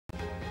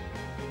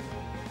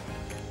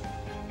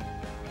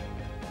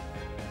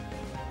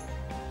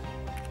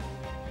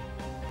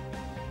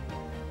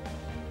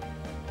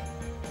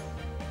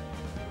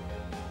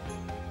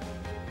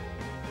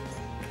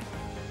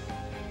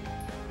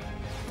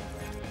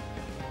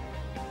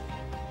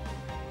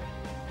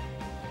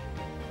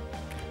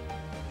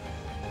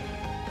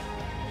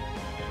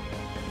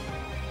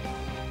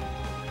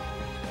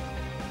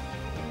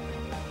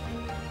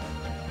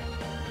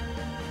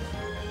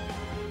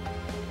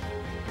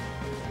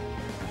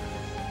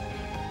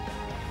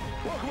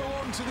Welcome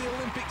along to the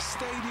Olympic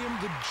Stadium,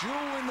 the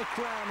jewel in the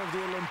crown of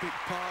the Olympic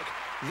Park.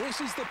 This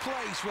is the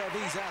place where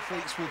these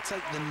athletes will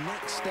take the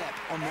next step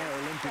on their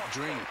Olympic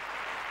dream.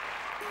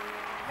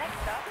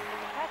 Next up is a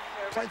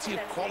competitor Plenty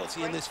of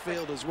quality in this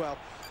field as well.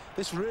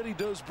 This really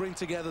does bring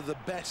together the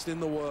best in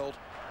the world.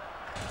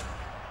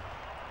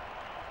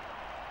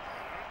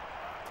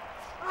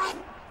 Well,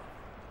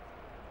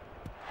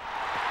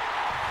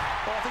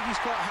 I think he's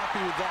quite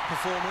happy with that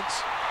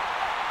performance.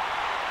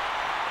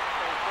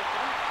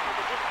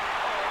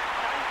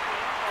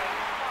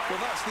 Well,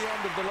 that's the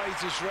end of the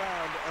latest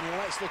round, and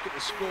let's look at the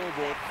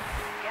scoreboard.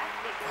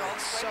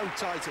 It's so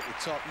tight at the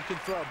top, you can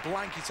throw a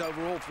blanket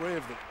over all three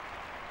of them.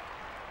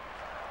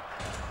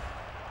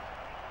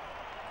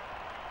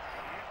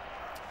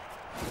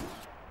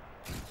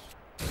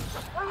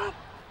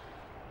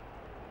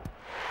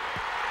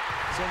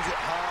 Sends it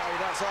high,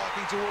 that's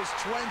arcing towards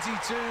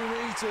 22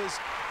 metres.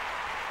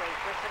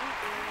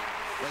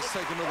 Let's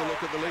take another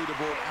look at the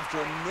leaderboard after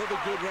another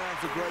good round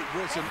for Great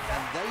Britain,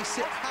 and they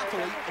sit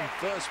happily in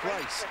first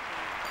place.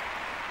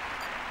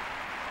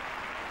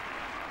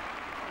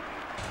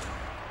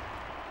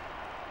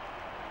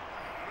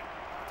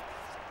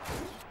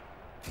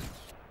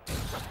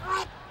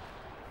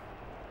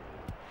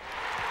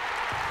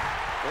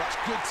 Well, that's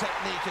good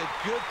technique, a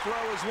good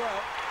throw as well.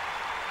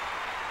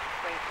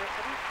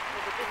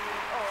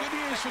 Good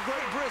news for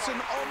Great Britain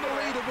on the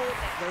leaderboard.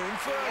 They're in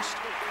first.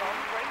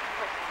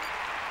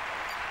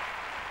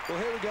 Well,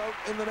 here we go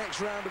in the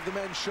next round of the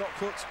men's shot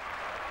put.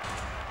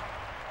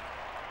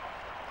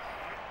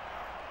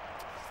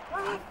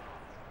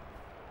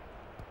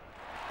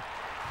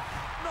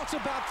 Not a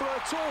bad throw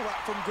at all,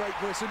 that from Great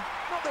Britain.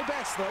 Not their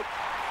best, though.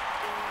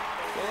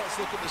 Well, let's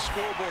look at the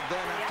scoreboard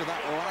then after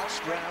that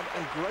last round,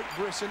 and Great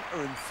Britain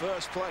are in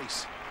first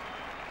place.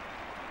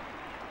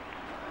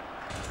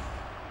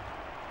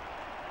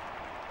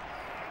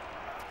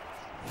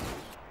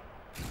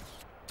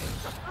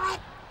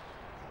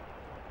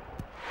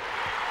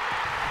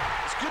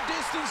 Good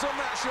distance on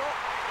that shot.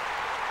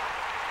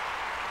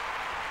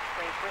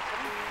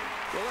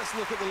 Well, let's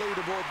look at the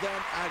leaderboard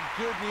then, and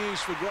good news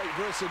for Great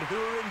Britain, who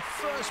are in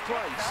first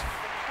place.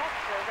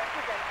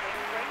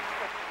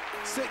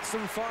 Sixth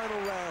and final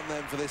round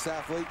then for this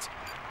athlete.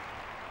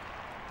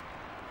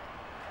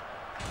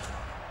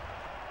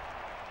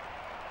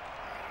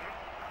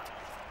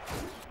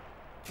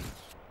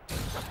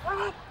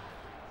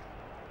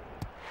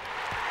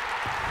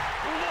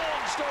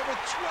 Launched over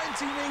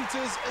 20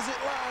 metres as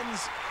it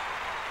lands.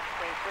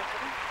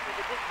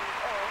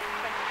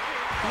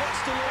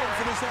 Lots to learn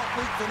for this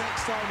athlete for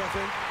next time, I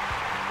think.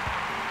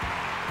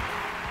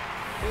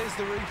 Here's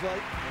the replay.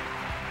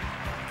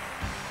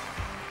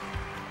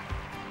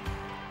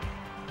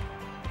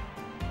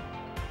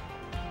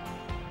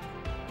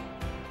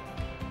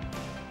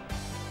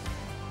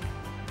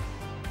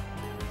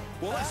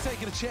 Well, let's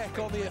take a check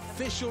on the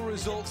official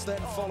results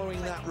then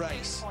following that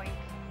race.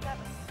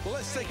 Well,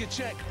 let's take a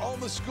check on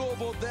the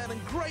scoreboard then,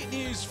 and great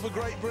news for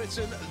Great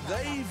Britain.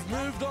 They've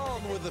moved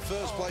on with the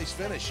first place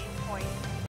finish.